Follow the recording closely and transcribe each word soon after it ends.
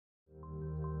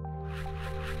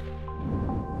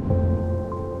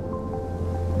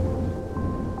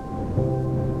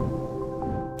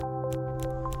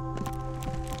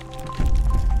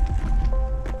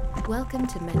Welcome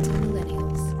to Mental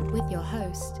Millennials with your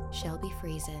host, Shelby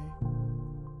Friesen.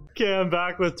 Okay, I'm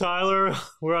back with Tyler.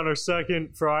 We're on our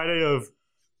second Friday of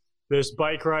this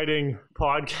bike riding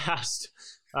podcast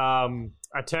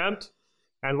attempt.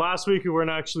 And last week we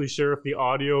weren't actually sure if the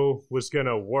audio was going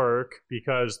to work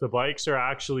because the bikes are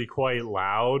actually quite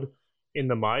loud in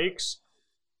the mics.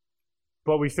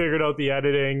 But we figured out the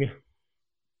editing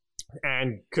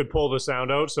and could pull the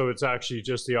sound out, so it's actually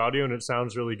just the audio and it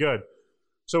sounds really good.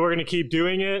 So we're going to keep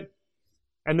doing it.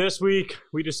 And this week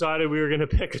we decided we were going to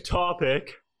pick a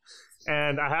topic.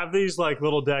 And I have these like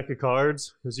little deck of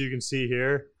cards, as you can see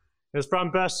here. It's from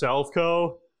Best Self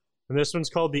Co. And this one's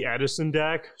called the Edison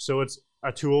deck. So it's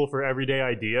a tool for everyday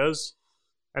ideas.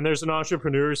 And there's an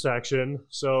entrepreneur section.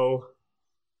 So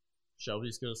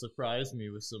Shelby's gonna surprise me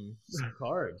with some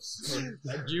cards.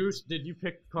 Did you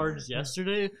pick cards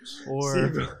yesterday?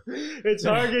 Or it's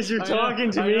hard because you're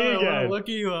talking to me again. Look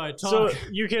at you talk. So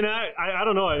you can I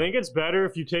don't know. I think it's better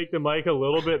if you take the mic a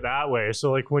little bit that way.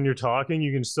 So like when you're talking,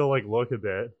 you can still like look a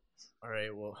bit. All right.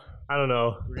 Well, I don't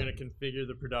know. We're gonna configure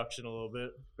the production a little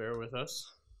bit. Bear with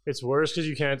us. It's worse because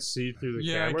you can't see through the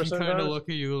camera. Yeah, I can kind of look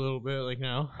at you a little bit like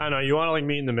now. I know you want to like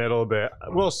meet in the middle a bit.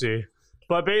 We'll see.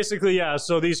 But basically, yeah,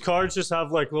 so these cards just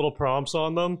have like little prompts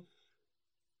on them.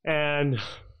 And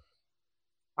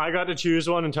I got to choose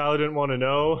one and Tyler didn't want to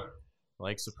know. I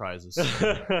like surprises.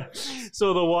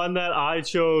 So the one that I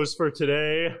chose for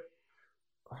today,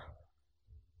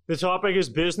 the topic is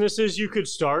businesses you could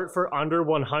start for under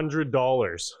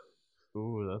 $100.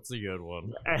 Ooh, that's a good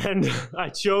one. And I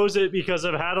chose it because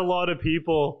I've had a lot of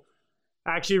people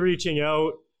actually reaching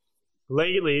out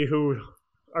lately who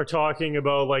are talking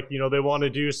about like, you know, they want to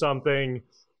do something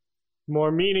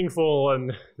more meaningful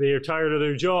and they are tired of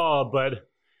their job, but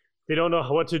they don't know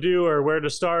what to do or where to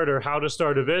start or how to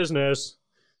start a business.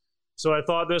 So I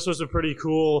thought this was a pretty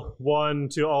cool one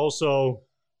to also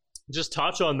just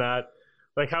touch on that,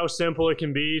 like how simple it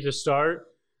can be to start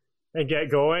and get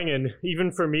going. And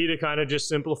even for me to kind of just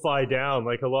simplify down,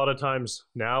 like a lot of times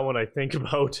now when I think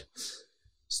about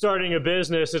starting a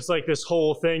business, it's like this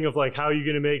whole thing of like how are you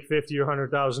going to make $50,000 or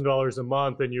 $100,000 a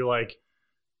month, and you're like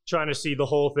trying to see the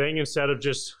whole thing instead of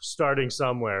just starting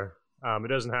somewhere. It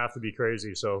doesn't have to be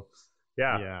crazy. So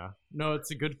yeah. No,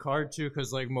 it's a good card too,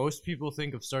 because like most people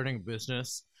think of starting a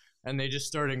business and they just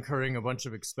start incurring a bunch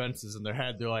of expenses in their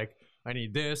head. They're like, I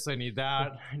need this, I need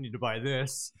that, I need to buy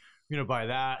this, I'm gonna buy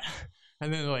that,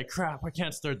 and then they're like, crap, I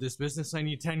can't start this business, I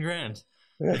need 10 grand.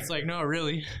 It's like, no,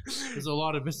 really. There's a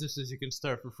lot of businesses you can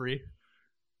start for free.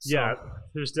 So. Yeah,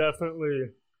 there's definitely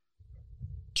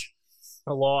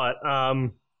a lot.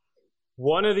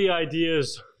 One of the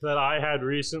ideas that I had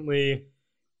recently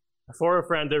for a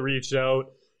friend that reached out,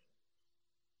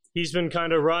 he's been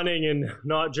kind of running and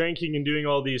not drinking and doing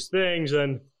all these things,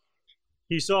 and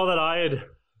he saw that I had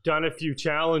done a few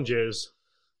challenges,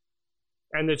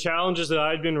 and the challenges that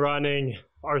I'd been running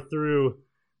are through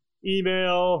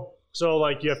email. So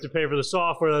like you have to pay for the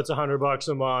software, that's $100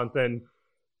 a month, and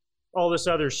all this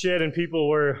other shit. And people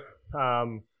were,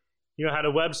 had a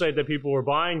website that people were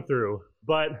buying through,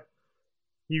 but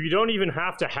you don't even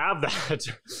have to have that.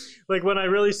 Like when I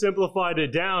really simplified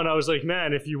it down, I was like,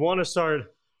 man, if you want to start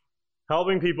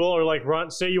helping people or like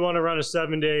say you want to run a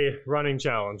 7-day running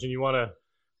challenge and you want to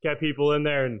get people in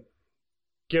there and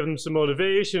give them some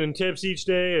motivation and tips each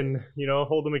day and,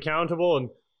 hold them accountable, and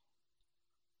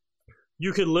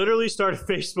you could literally start a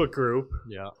Facebook group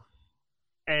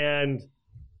and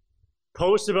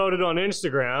post about it on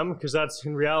Instagram, because that's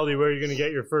in reality where you're going to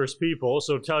get your first people.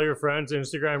 So tell your friends,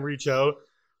 Instagram, reach out.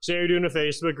 Say you're doing a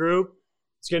Facebook group.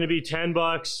 It's going to be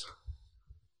 $10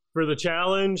 for the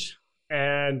challenge,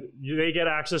 and they get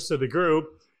access to the group.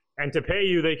 And to pay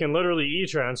you, they can literally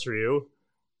e-transfer you.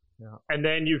 Yeah. And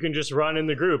then you can just run in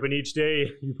the group. And each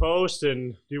day you post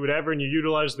and do whatever, and you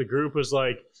utilize the group as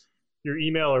like your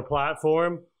email or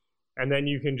platform, and then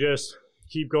you can just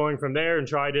keep going from there and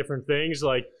try different things.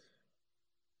 Like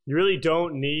you really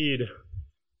don't need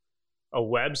a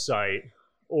website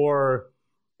or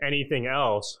anything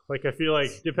else. Like I feel like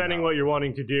depending what you're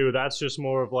wanting to do, that's just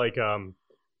more of like kind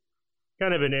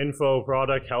of an info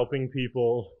product helping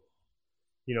people,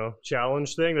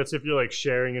 challenge thing. That's if you're like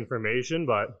sharing information,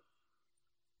 but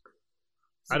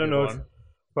I don't know.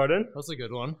 Pardon? That's a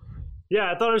good one. Yeah,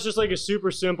 I thought it was just like a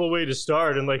super simple way to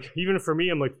start. And like, even for me,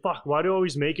 I'm like, fuck, why do I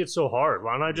always make it so hard?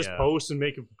 Why don't I just post and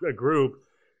make a group?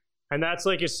 And that's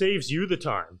like, it saves you the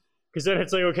time. Because then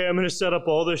it's like, okay, I'm going to set up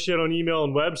all this shit on email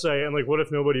and website. And like, what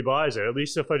if nobody buys it? At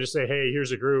least if I just say, hey,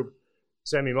 here's a group,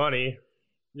 send me money.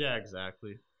 Yeah,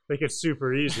 exactly. Like, it's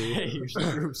super easy. Hey, here's a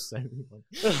group, send me money.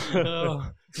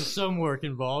 There's some work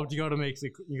involved. You got to make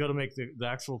the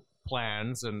actual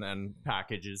plans and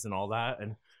packages and all that,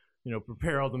 and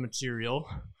prepare all the material.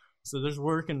 So there's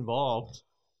work involved.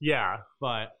 Yeah.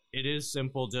 But it is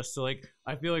simple just to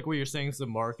I feel like what you're saying is the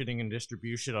marketing and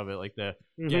distribution of it, like the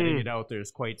Mm-hmm. getting it out there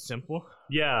is quite simple.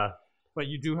 Yeah. But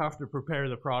you do have to prepare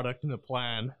the product and the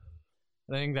plan.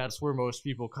 I think that's where most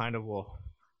people kind of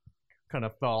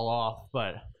fall off.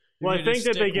 But well, I think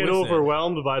that they get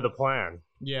overwhelmed by the plan.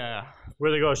 Yeah.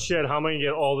 Where they go, shit, how am I going to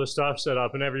get all this stuff set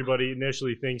up? And everybody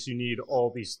initially thinks you need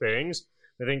all these things.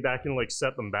 I think that can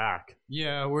set them back.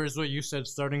 Yeah, whereas what you said,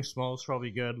 starting small is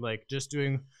probably good. Just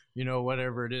doing,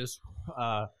 whatever it is.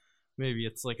 Maybe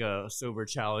it's like a sober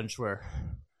challenge where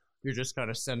you're just kind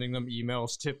of sending them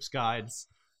emails, tips, guides,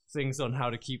 things on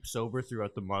how to keep sober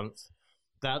throughout the month.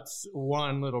 That's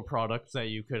one little product that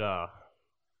you could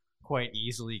quite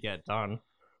easily get done.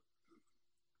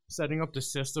 Setting up the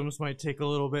systems might take a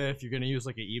little bit if you're going to use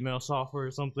an email software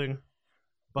or something.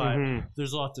 But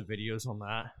there's lots of videos on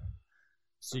that.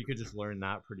 So you could just learn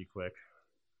that pretty quick.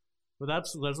 But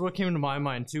that's what came to my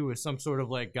mind too, is some sort of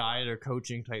guide or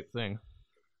coaching type thing.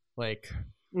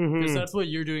 Because that's what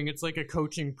you're doing. It's like a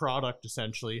coaching product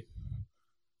essentially.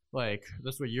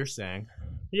 That's what you're saying.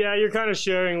 Yeah, you're kind of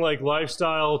sharing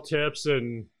lifestyle tips,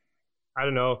 and I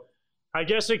don't know. I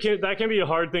guess that can be a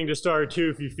hard thing to start too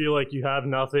if you feel like you have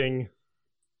nothing.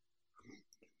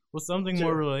 Well, something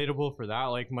more relatable for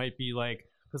that might be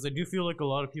because I do feel like a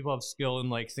lot of people have skill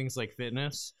in things like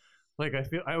fitness.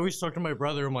 I always talk to my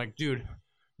brother. I'm like, dude,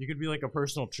 you could be a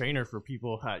personal trainer for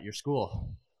people at your school.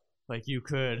 You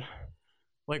could,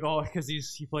 because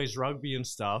he plays rugby and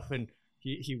stuff, and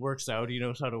he works out. He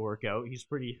knows how to work out. He's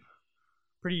pretty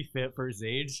fit for his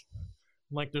age.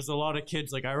 There's a lot of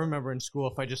kids. I remember in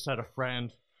school, if I just had a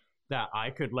friend that I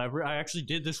could leverage. I actually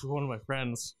did this with one of my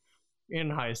friends in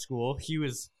high school. He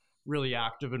was really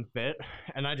active and fit,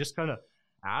 and I just kind of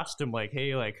asked him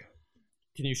hey,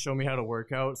 can you show me how to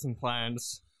work out, some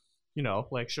plans,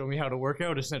 show me how to work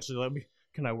out, essentially.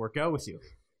 Can I work out with you?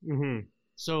 Mm-hmm.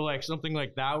 So something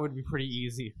like that would be pretty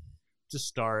easy to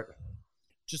start.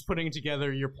 Just putting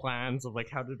together your plans of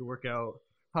how to work out,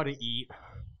 how to eat,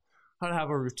 how to have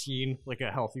a routine,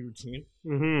 a healthy routine.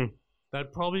 Mm-hmm.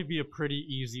 That'd probably be a pretty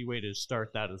easy way to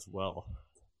start that as well.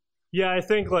 Yeah, I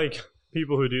think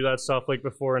people who do that stuff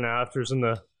before and afters and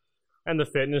the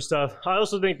fitness stuff. I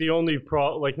also think the only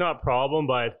not problem,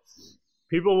 but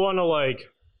people want to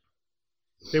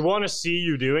they want to see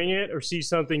you doing it or see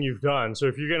something you've done. So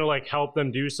if you're going to help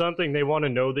them do something, they want to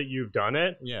know that you've done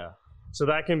it. Yeah. So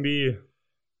that can be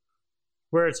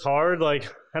where it's hard.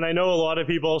 And I know a lot of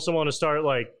people also want to start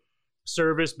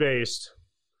service-based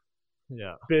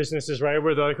businesses, right?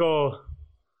 Where they're oh,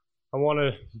 I want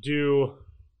to do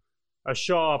a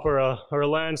shop or a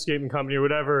landscaping company or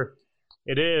whatever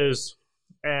it is.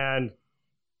 And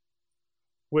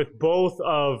with both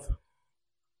of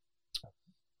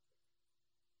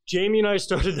Jamie and I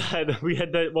started that, we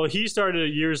had that, well, he started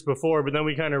it years before, but then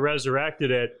we kind of resurrected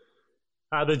it.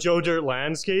 The Joe Dirt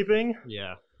Landscaping.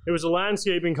 Yeah. It was a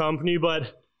landscaping company,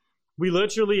 but we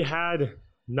literally had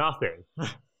nothing.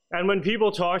 And when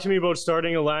people talk to me about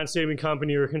starting a landscaping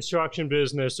company or a construction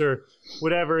business or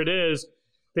whatever it is,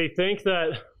 they think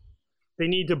that they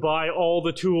need to buy all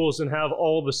the tools and have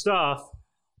all the stuff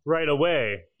right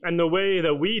away. And the way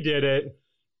that we did it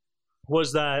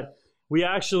was that we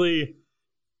actually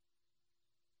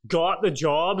got the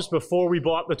jobs before we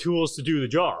bought the tools to do the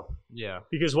job. Yeah.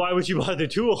 Because why would you buy the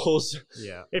tools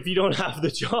if you don't have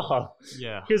the job?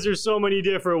 Yeah. Because there's so many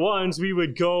different ones. We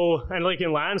would go, and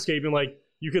in landscaping,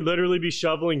 you could literally be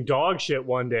shoveling dog shit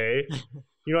one day.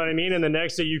 You know what I mean? And the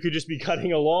next day you could just be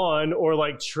cutting a lawn or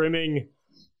trimming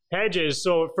hedges.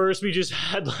 So at first we just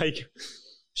had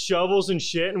shovels and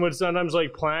shit and would sometimes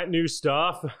plant new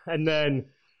stuff. And then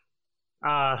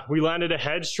we landed a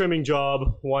hedge trimming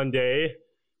job one day.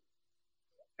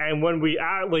 And when we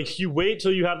you wait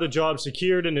till you have the job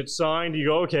secured and it's signed, you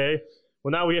go, okay,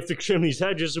 well now we have to trim these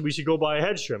hedges, so we should go buy a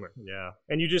hedge trimmer. Yeah.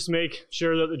 And you just make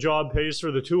sure that the job pays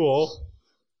for the tool.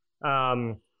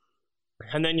 And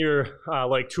then your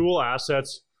tool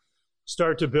assets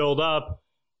start to build up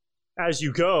as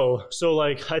you go. So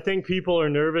I think people are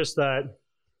nervous that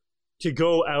to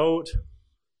go out,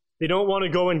 they don't want to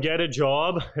go and get a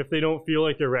job if they don't feel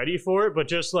like they're ready for it, but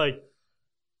just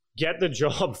get the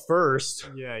job first.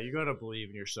 Yeah, you gotta believe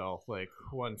in yourself.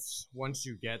 Once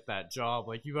you get that job,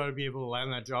 you gotta be able to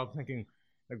land that job thinking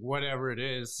whatever it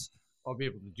is, I'll be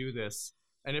able to do this.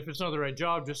 And if it's not the right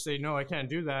job, just say no, I can't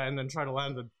do that, and then try to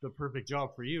land the perfect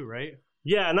job for you, right?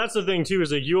 Yeah, and that's the thing too,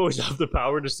 is you always have the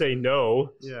power to say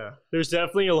no. Yeah. There's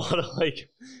definitely a lot of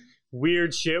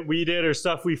weird shit we did or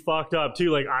stuff we fucked up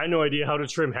too. Like, I had no idea how to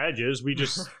trim hedges. We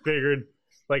just figured,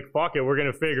 like, fuck it, we're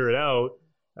gonna figure it out.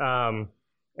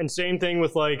 And same thing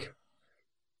with, like,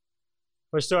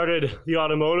 I started the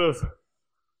automotive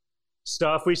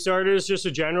stuff. We started as just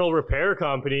a general repair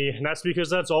company, and that's because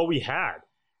that's all we had.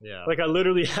 Yeah. Like, I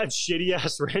literally had shitty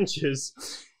ass wrenches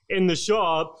in the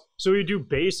shop, so we do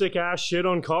basic ass shit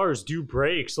on cars, do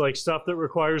brakes, like stuff that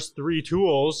requires 3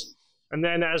 tools. And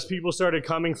then as people started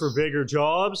coming for bigger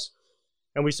jobs,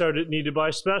 and we started need to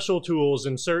buy special tools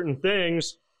and certain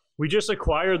things, we just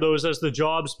acquired those as the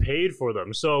jobs paid for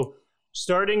them. So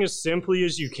starting as simply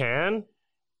as you can,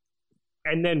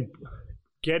 and then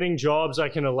getting jobs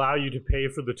that can allow you to pay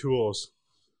for the tools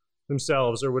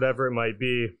themselves or whatever it might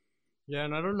be. Yeah,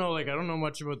 and I don't know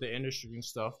much about the industry and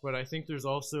stuff, but I think there's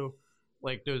also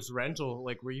like those rental,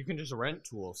 like where you can just rent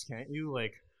tools, can't you?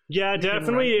 Like, yeah,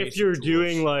 definitely if you're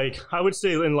doing, like, I would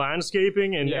say in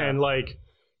landscaping and like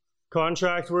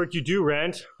contract work, you do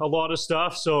rent a lot of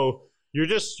stuff. So you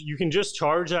can just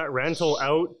charge that rental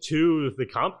out to the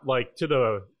to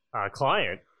the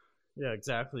client. Yeah,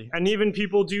 exactly. And even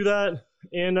people do that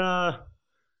in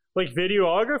like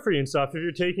videography and stuff. If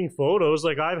you're taking photos,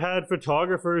 like I've had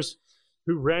photographers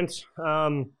who rent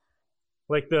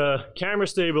like the camera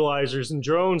stabilizers and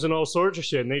drones and all sorts of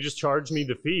shit, and they just charge me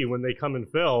the fee when they come and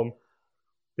film.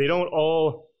 They don't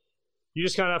all, you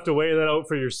just kind of have to weigh that out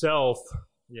for yourself.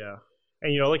 Yeah.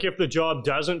 And, you know, like if the job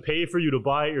doesn't pay for you to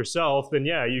buy it yourself, then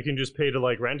yeah, you can just pay to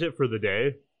like rent it for the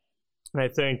day. And I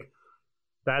think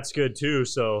that's good too.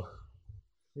 So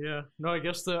yeah, no, I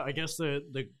guess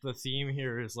the theme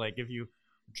here is like, if you're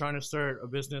trying to start a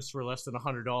business for less than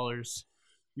 $100,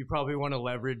 you probably want to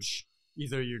leverage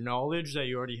either your knowledge that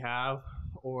you already have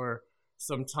or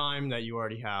some time that you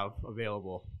already have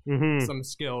available, some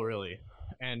skill really,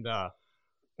 and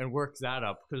work that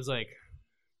up, because like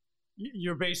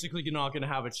you're basically not going to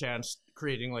have a chance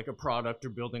creating like a product or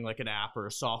building like an app or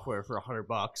a software for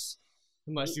 $100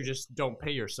 unless you just don't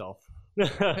pay yourself.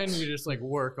 And you just like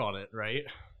work on it, right?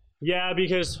 Yeah,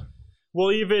 because,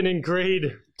 well, even in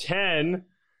grade 10,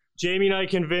 Jamie and I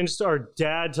convinced our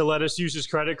dad to let us use his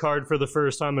credit card for the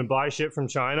first time and buy shit from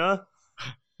China.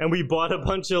 And we bought a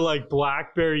bunch of like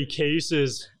BlackBerry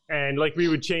cases, and like we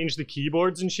would change the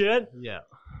keyboards and shit. Yeah.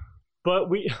 But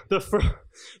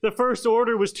the first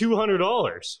order was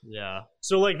 $200. Yeah.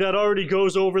 So like that already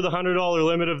goes over the $100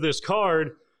 limit of this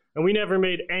card, and we never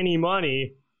made any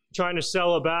money trying to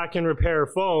sell it back and repair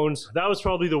phones. That was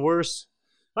probably the worst.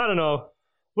 I don't know.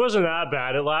 It wasn't that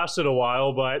bad. It lasted a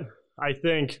while, but I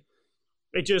think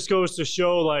it just goes to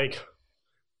show, like,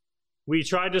 we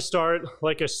tried to start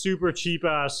like a super cheap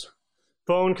ass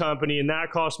phone company, and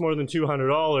that cost more than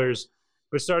 $200.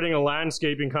 But starting a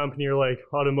landscaping company or like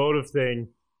automotive thing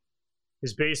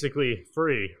is basically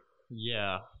free.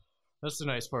 Yeah. That's the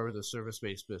nice part with the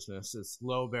service-based business. It's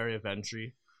low barrier of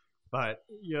entry, but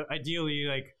ideally,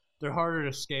 like, they're harder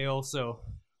to scale. So,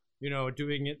 you know,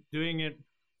 doing it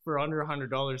for under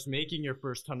 $100, making your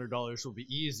first $100 will be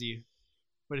easy.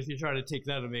 But if you try to take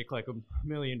that and make like $1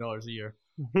 million a year,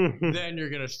 then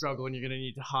you're going to struggle, and you're going to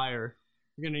need to hire.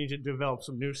 You're going to need to develop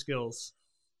some new skills,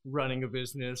 running a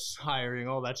business, hiring,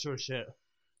 all that sort of shit.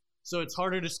 So it's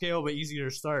harder to scale, but easier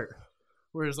to start.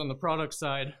 Whereas on the product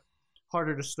side,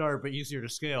 harder to start, but easier to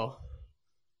scale.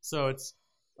 So it's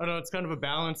kind of a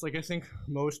balance. Like, I think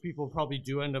most people probably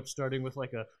do end up starting with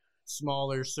like a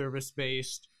smaller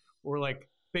service-based, or like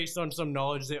based on some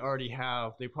knowledge they already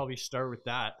have, they probably start with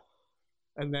that.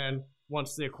 And then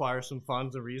once they acquire some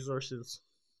funds and resources,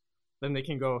 then they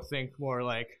can go think more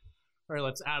like, all right,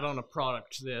 let's add on a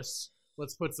product to this.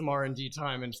 Let's put some R&D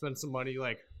time and spend some money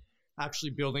like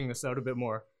actually building this out a bit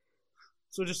more.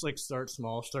 So just like start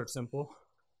small, start simple.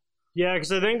 Yeah,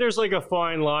 because I think there's like a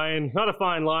fine line, not a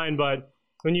fine line, but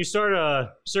when you start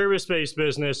a service-based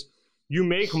business, you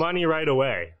make money right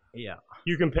away. Yeah.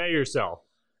 You can pay yourself.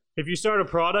 If you start a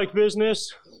product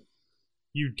business,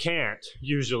 you can't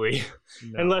usually,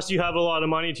 unless you have a lot of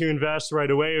money to invest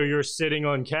right away, or you're sitting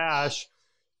on cash.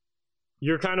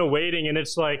 You're kind of waiting, and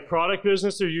it's like product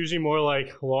business are usually more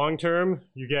like long-term.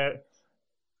 You get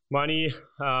money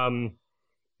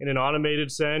in an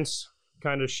automated sense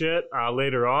kind of shit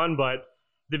later on, but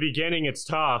the beginning it's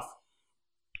tough.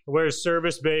 Whereas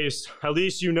service-based, at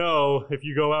least you know if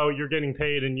you go out, you're getting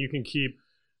paid and you can keep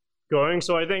going.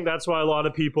 So I think that's why a lot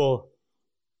of people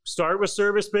start with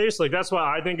service-based. Like, that's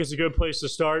why I think it's a good place to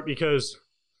start, because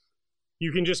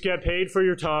you can just get paid for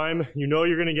your time. You know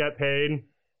you're going to get paid.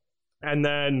 And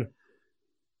then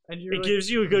it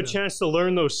gives you a good chance to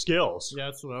learn those skills. Yeah,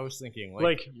 that's what I was thinking.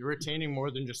 Like, you're retaining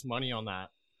more than just money on that.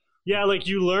 Yeah, like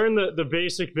you learn the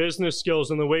basic business skills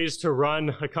and the ways to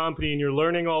run a company, and you're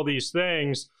learning all these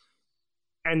things.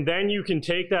 And then you can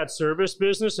take that service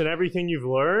business and everything you've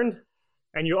learned,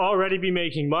 and you already be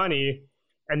making money,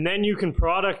 and then you can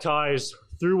productize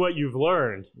through what you've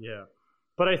learned. Yeah.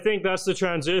 But I think that's the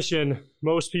transition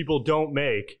most people don't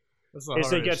make, is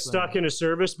they get stuck in a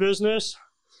service business.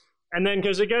 And then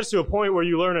because it gets to a point where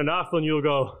you learn enough, then you'll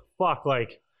go, fuck,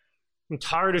 like, I'm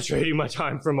tired of trading my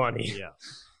time for money. Yeah.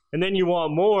 And then you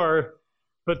want more,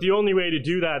 but the only way to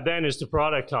do that then is to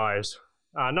productize.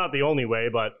 Not the only way,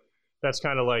 but that's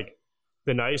kind of like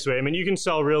the nice way. I mean, you can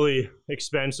sell really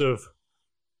expensive,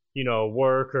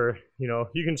 work, or,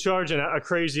 you can charge a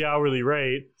crazy hourly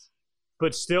rate,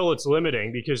 but still it's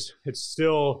limiting because it's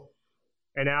still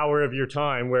an hour of your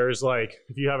time. Whereas like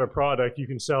if you have a product, you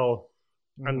can sell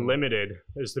unlimited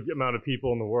as the amount of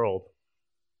people in the world.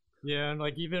 Yeah, and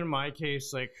like even in my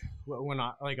case, like when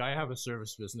I have a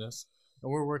service business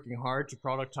and we're working hard to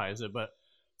productize it, but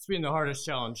it's been the hardest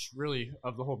challenge really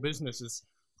of the whole business is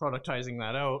productizing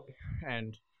that out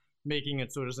and making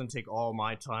it so it doesn't take all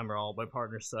my time or all my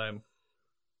partner's time.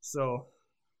 So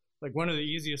like one of the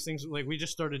easiest things, like we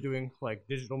just started doing like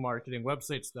digital marketing,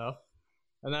 website stuff,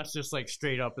 and that's just like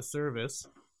straight up a service.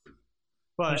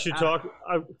 But you should talk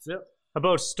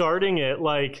about starting it,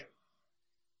 like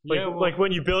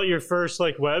when you built your first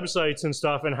like websites and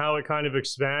stuff, and how it kind of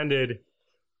expanded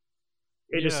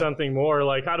into something more.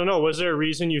 Like, I don't know, was there a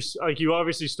reason you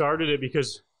obviously started it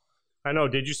because, I know,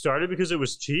 did you start it because it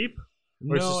was cheap?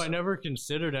 No, I never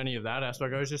considered any of that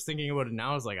aspect. I was just thinking about it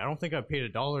now. I was like, I don't think I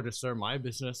paid $1 to start my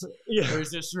business. Yeah. It was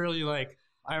just really like,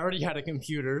 I already had a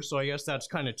computer, so I guess that's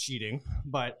kind of cheating.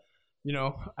 But,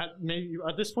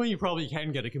 at this point, you probably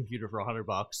can get a computer for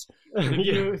 $100.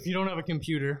 If you don't have a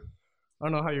computer, I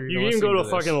don't know how you're going to. You can go to a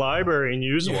fucking library and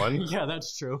use one. Yeah,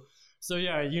 that's true. So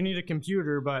yeah, you need a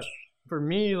computer. But for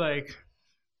me, like,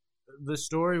 the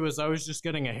story was I was just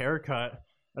getting a haircut,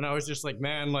 and I was just like,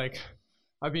 man, like,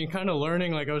 I've been kind of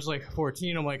learning. Like, I was like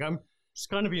 14. I'm like, I'm just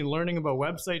kind of been learning about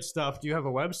website stuff. Do you have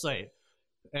a website?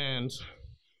 And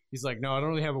he's like, no, I don't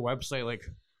really have a website. Like,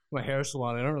 my hair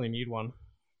salon, I don't really need one.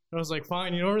 And I was like,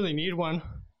 fine, you don't really need one,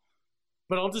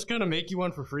 but I'll just kind of make you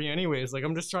one for free anyways. Like,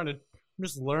 I'm just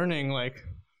learning. Like,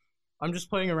 I'm just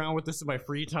playing around with this in my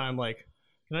free time. Like,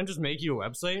 can I just make you a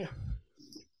website?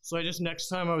 So next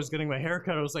time I was getting my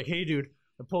haircut, I was like, hey, dude,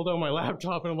 I pulled out my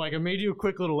laptop and I'm like, I made you a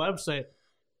quick little website.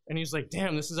 And he's like,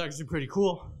 damn, this is actually pretty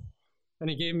cool. And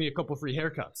he gave me a couple free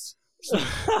haircuts. So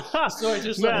I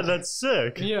just man, that's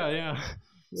sick. Yeah.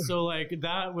 So like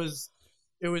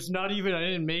it was not even, I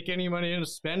didn't make any money, I didn't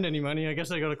spend any money. I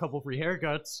guess I got a couple free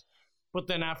haircuts. But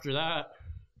then after that,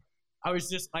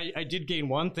 I did gain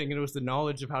one thing, and it was the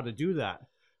knowledge of how to do that.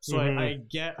 So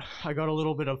I got a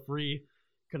little bit of free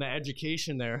kind of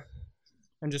education there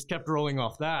and just kept rolling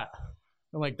off that.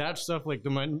 And like that stuff, like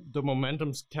the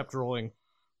momentum's kept rolling,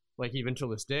 like even till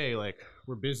this day, like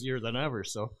we're busier than ever.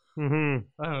 So I don't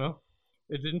know.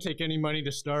 It didn't take any money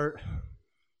to start,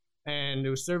 and it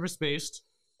was service-based,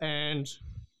 and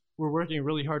we're working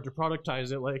really hard to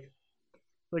productize it. Like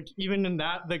even in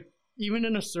that, like even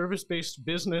in a service-based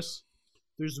business,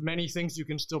 there's many things you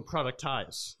can still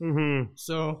productize.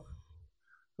 So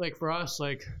like for us,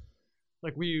 like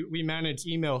we manage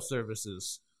email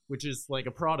services, which is like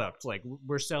a product. Like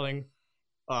we're selling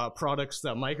products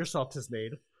that Microsoft has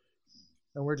made,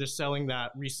 and we're just selling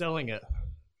that, reselling it.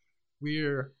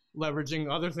 We're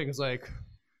leveraging other things like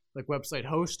website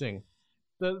hosting.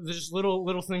 There's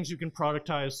little things you can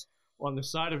productize on the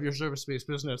side of your service-based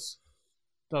business.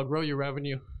 They'll grow your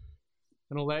revenue,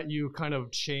 and it'll let you kind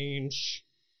of change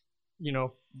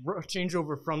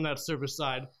over from that service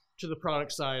side to the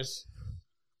product side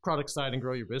and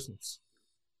grow your business.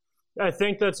 I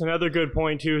think that's another good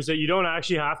point too, is that you don't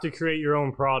actually have to create your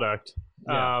own product.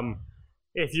 Yeah.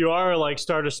 If you are like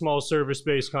start a small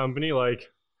service-based company, like,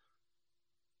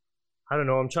 I don't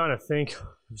know, I'm trying to think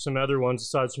of some other ones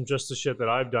aside from just the shit that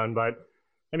I've done, but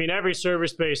I mean, every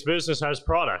service-based business has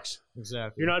products.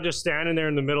 Exactly. You're not just standing there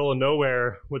in the middle of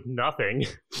nowhere with nothing.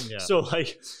 Yeah. So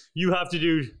like you have to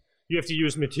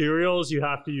use materials, you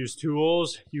have to use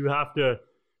tools, you have to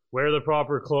wear the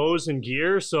proper clothes and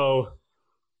gear. So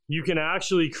you can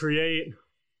actually create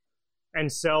and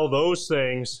sell those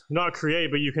things. Not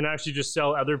create, but you can actually just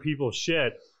sell other people's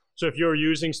shit. So if you're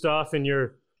using stuff and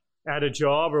you're at a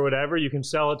job or whatever, you can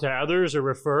sell it to others or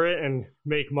refer it and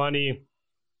make money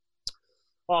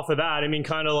off of that. I mean,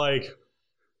 kind of like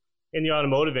in the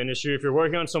automotive industry, if you're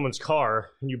working on someone's car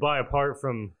and you buy a part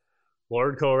from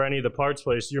Lordco or any of the parts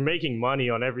place, you're making money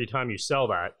on every time you sell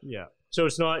that. Yeah. So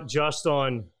it's not just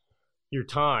on your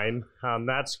time.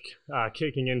 That's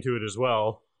kicking into it as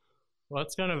well. Well,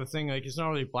 that's kind of a thing. Like, it's not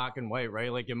really black and white,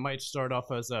 right? Like, it might start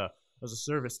off as a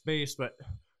service base, but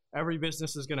every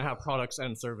business is going to have products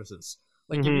and services.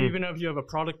 Like, even if you have a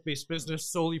product-based business,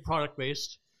 solely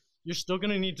product-based, you're still going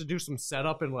to need to do some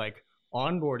setup and like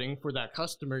onboarding for that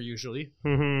customer usually.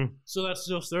 So that's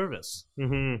still service.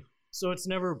 So it's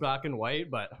never black and white,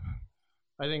 but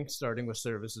I think starting with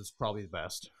service is probably the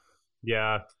best.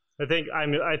 Yeah, I think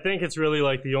it's really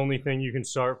like the only thing you can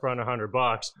start for under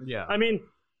 $100. Yeah. I mean,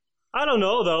 I don't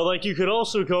know though. Like, you could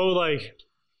also go like,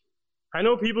 I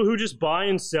know people who just buy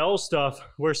and sell stuff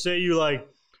where, say you like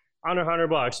under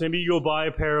 $100, maybe you go buy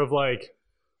a pair of like,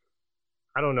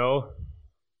 I don't know,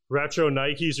 retro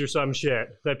Nikes or some shit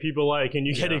that people like, and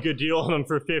you get a good deal on them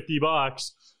for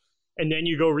 $50, and then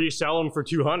you go resell them for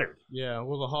 $200. Yeah,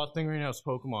 well, the hot thing right now is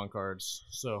Pokemon cards.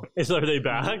 So are they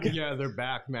back? Yeah, they're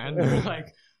back, man. They're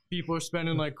like, people are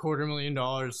spending like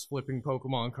 $250,000 flipping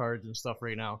Pokemon cards and stuff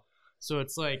right now. So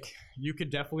it's like, you could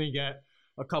definitely get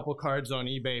a couple cards on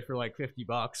eBay for like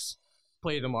 $50,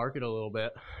 play the market a little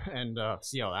bit, and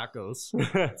see how that goes.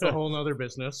 It's a whole nother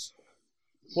business.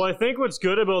 Well, I think what's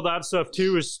good about that stuff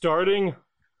too is starting,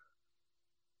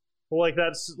 well, like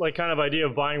that's like kind of idea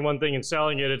of buying one thing and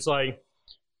selling it. It's like,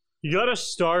 you got to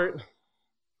start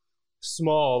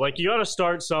small. Like, you got to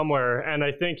start somewhere. And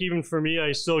I think even for me,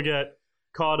 I still get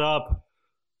caught up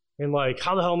in like,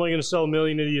 how the hell am I going to sell a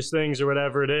million of these things or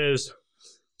whatever it is?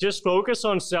 Just focus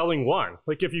on selling one.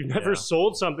 Like, if you've never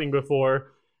sold something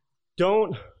before,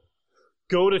 don't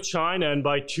go to China and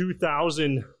buy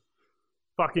 2,000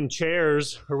 fucking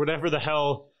chairs or whatever the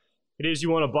hell it is you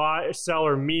want to buy, sell,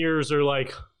 or mirrors, or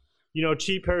like, you know,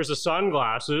 cheap pairs of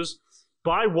sunglasses.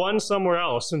 Buy one somewhere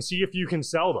else and see if you can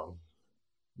sell them.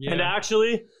 Yeah. And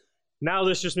actually, now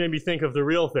this just made me think of the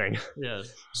real thing. Yeah.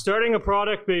 Starting a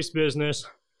product-based business,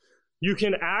 you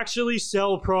can actually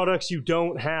sell products you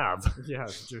don't have. Yeah,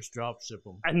 just drop ship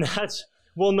them. And that's,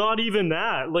 well, not even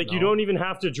that. Like, you don't even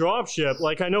have to drop ship.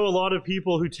 Like, I know a lot of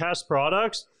people who test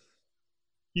products.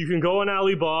 You can go on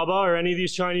Alibaba or any of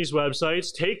these Chinese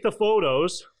websites, take the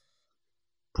photos,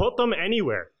 put them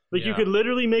anywhere. Like, you could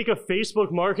literally make a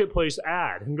Facebook Marketplace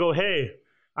ad and go, hey,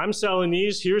 I'm selling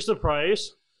these. Here's the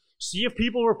price. See if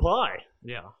people reply.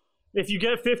 Yeah. If you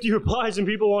get 50 replies and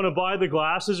people want to buy the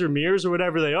glasses or mirrors or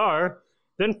whatever they are,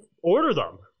 then order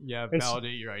them. Yeah,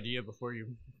 validate your idea before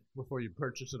you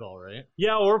purchase it all, right?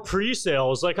 Yeah, or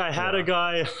pre-sales. Like, I had a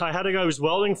guy who's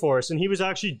welding for us, and he was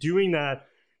actually doing that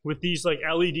with these like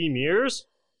LED mirrors,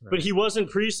 but he wasn't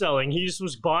pre-selling. He just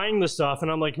was buying the stuff,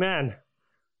 and I'm like, man,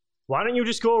 why don't you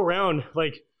just go around?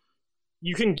 Like,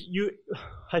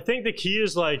 I think the key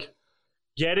is like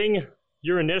getting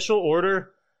your initial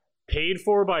order paid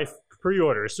for by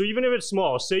pre-order. So even if it's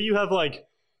small, say you have like,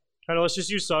 I don't know, let's just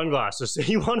use sunglasses. Say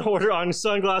you want to order on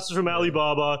sunglasses from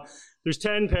Alibaba. There's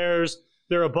 10 pairs.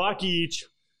 They're $1 each.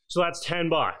 So that's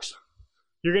 $10.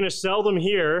 You're going to sell them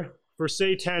here for,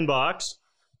 say, $10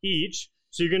 each.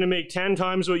 So you're going to make 10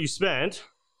 times what you spent.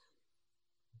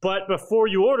 But before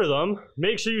you order them,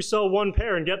 make sure you sell one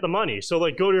pair and get the money. So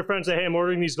like, go to your friend and say, hey, I'm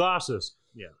ordering these glasses.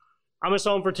 Yeah. I'm going to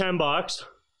sell them for $10.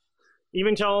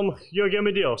 Even tell them, give them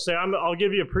a deal. Say, I'll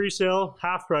give you a pre-sale,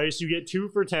 half price. You get 2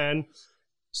 for 10.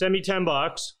 Send me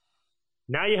 $10.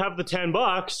 Now you have the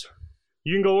 $10.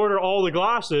 You can go order all the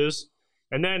glasses,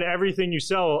 and then everything you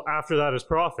sell after that is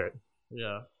profit.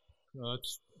 Yeah. No,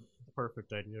 that's a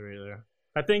perfect idea right there.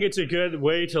 I think it's a good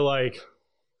way to like,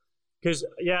 because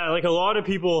like a lot of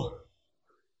people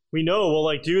we know will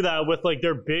like do that with like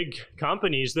their big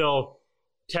companies. They'll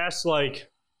test like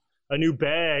a new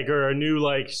bag or a new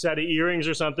like set of earrings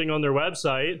or something on their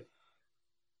website,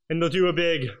 and they'll do a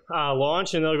big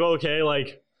launch, and they'll go, okay,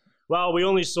 like, well, we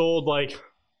only sold like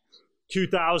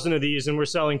 2,000 of these and we're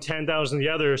selling 10,000 of the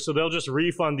others, so they'll just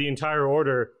refund the entire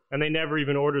order, and they never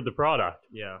even ordered the product.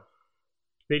 Yeah.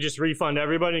 They just refund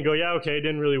everybody and go, yeah, okay, it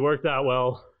didn't really work that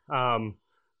well.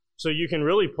 So you can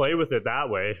really play with it that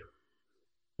way.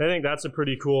 I think that's a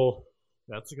pretty cool.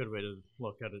 That's a good way to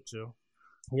look at it too.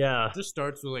 Yeah. It just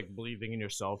starts with like believing in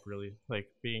yourself, really, like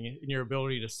being in your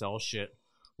ability to sell shit,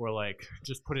 or like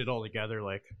just put it all together.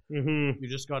 Like you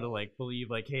just got to like believe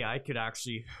like, hey, I could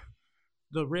actually,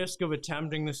 the risk of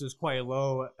attempting this is quite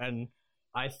low, and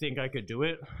I think I could do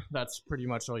it. That's pretty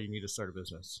much all you need to start a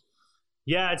business.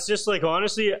 Yeah, it's just like,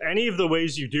 honestly, any of the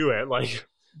ways you do it, like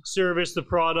service the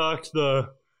product, the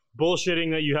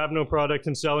bullshitting that you have no product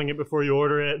and selling it before you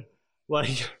order it,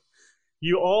 like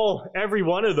every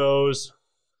one of those,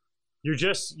 you're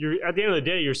at the end of the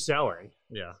day, you're selling.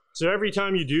 Yeah. So every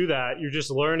time you do that, you're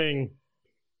just learning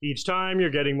each time,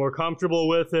 you're getting more comfortable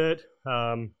with it.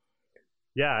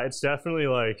 yeah, it's definitely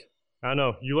like, I don't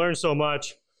know, you learn so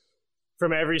much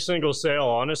from every single sale,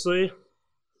 honestly.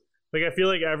 Like, I feel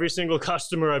like every single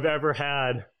customer I've ever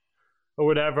had or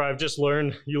whatever, I've just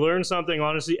learned, you learn something,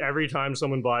 honestly, every time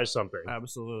someone buys something.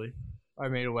 Absolutely. I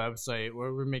made a website.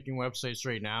 We're making websites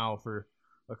right now for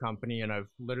a company, and I've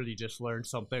literally just learned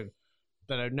something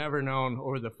that I've never known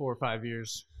over the 4 or 5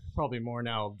 years, probably more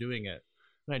now, of doing it.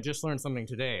 And I just learned something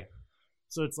today.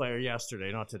 So it's like, or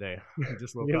yesterday, not today. I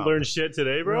just woke You up. learned shit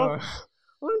today, bro?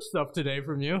 Learned stuff today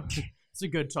from you. It's a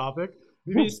good topic.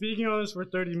 We've been speaking on this for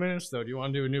 30 minutes, though. Do you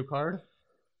want to do a new card?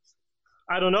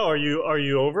 I don't know. Are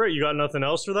you over it? You got nothing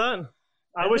else for that?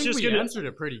 I was just gonna answered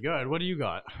it pretty good. What do you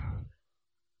got?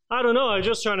 I don't know. I'm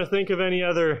just trying to think of any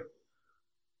other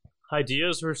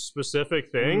ideas for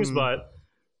specific things, but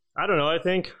I don't know. I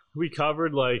think we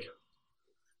covered like.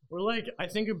 We're like, I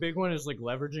think a big one is like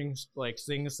leveraging like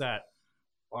things that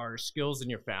are skills in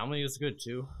your family is good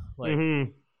too. Like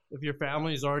if your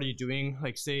family is already doing,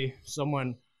 like, say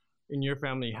someone in your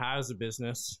family has a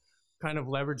business, kind of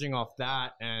leveraging off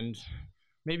that, and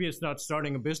maybe it's not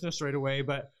starting a business right away,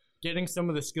 but getting some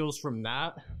of the skills from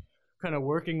that, kind of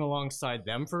working alongside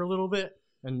them for a little bit,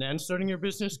 and then starting your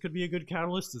business could be a good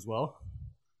catalyst as well.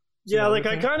 Yeah, like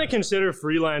I kind of consider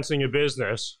freelancing a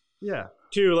business. Yeah.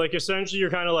 Too, like essentially you're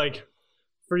kind of like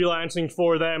freelancing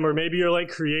for them, or maybe you're like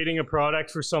creating a product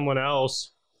for someone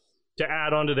else to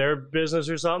add onto their business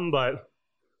or something, but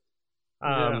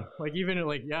yeah, like even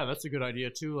like, yeah, that's a good idea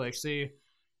too. Like say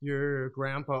your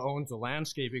grandpa owns a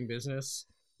landscaping business,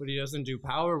 but he doesn't do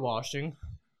power washing.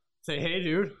 Say, hey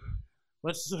dude,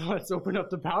 let's open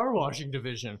up the power washing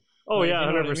division. Oh like, yeah,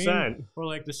 you know 100%. I mean? Or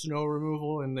like the snow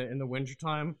removal in the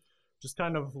wintertime. Just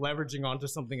kind of leveraging onto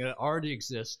something that already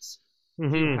exists.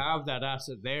 If you have that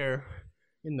asset there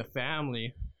in the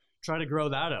family, try to grow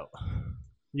that out.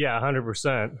 Yeah,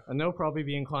 100%. And they'll probably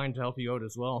be inclined to help you out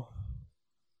as well.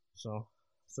 So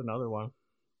it's another one.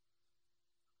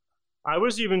 I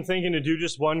was even thinking to do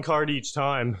just one card each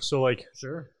time. So like,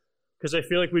 sure, because I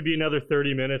feel like we'd be another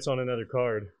 30 minutes on another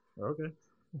card. Okay.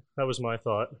 That was my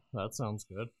thought. That sounds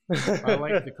good. I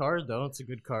like the card though. It's a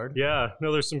good card. Yeah,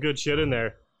 no, there's some good shit in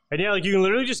there. And yeah, like you can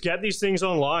literally just get these things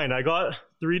online. I got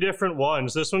 3 different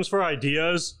ones. This one's for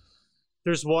ideas.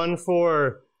 There's one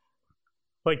for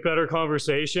like better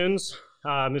conversations.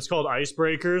 It's called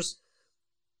Icebreakers.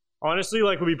 Honestly,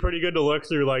 like would be pretty good to look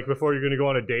through like before you're gonna go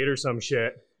on a date or some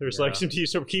shit. There's like some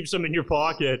so keep some in your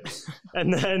pocket.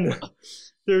 And then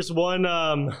there's one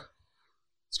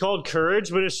it's called Courage,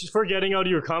 but it's just for getting out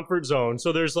of your comfort zone.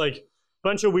 So there's like a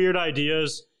bunch of weird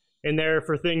ideas in there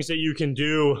for things that you can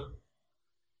do.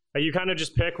 You kind of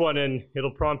just pick one and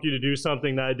it'll prompt you to do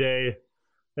something that day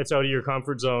that's out of your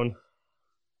comfort zone.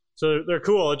 So they're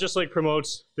cool. It just like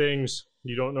promotes things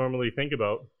you don't normally think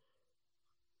about.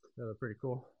 Yeah, they're pretty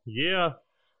cool. Yeah.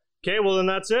 Okay, well then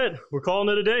that's it. We're calling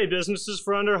it a day. Businesses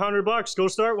for under $100. Go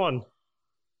start one.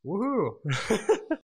 Woohoo.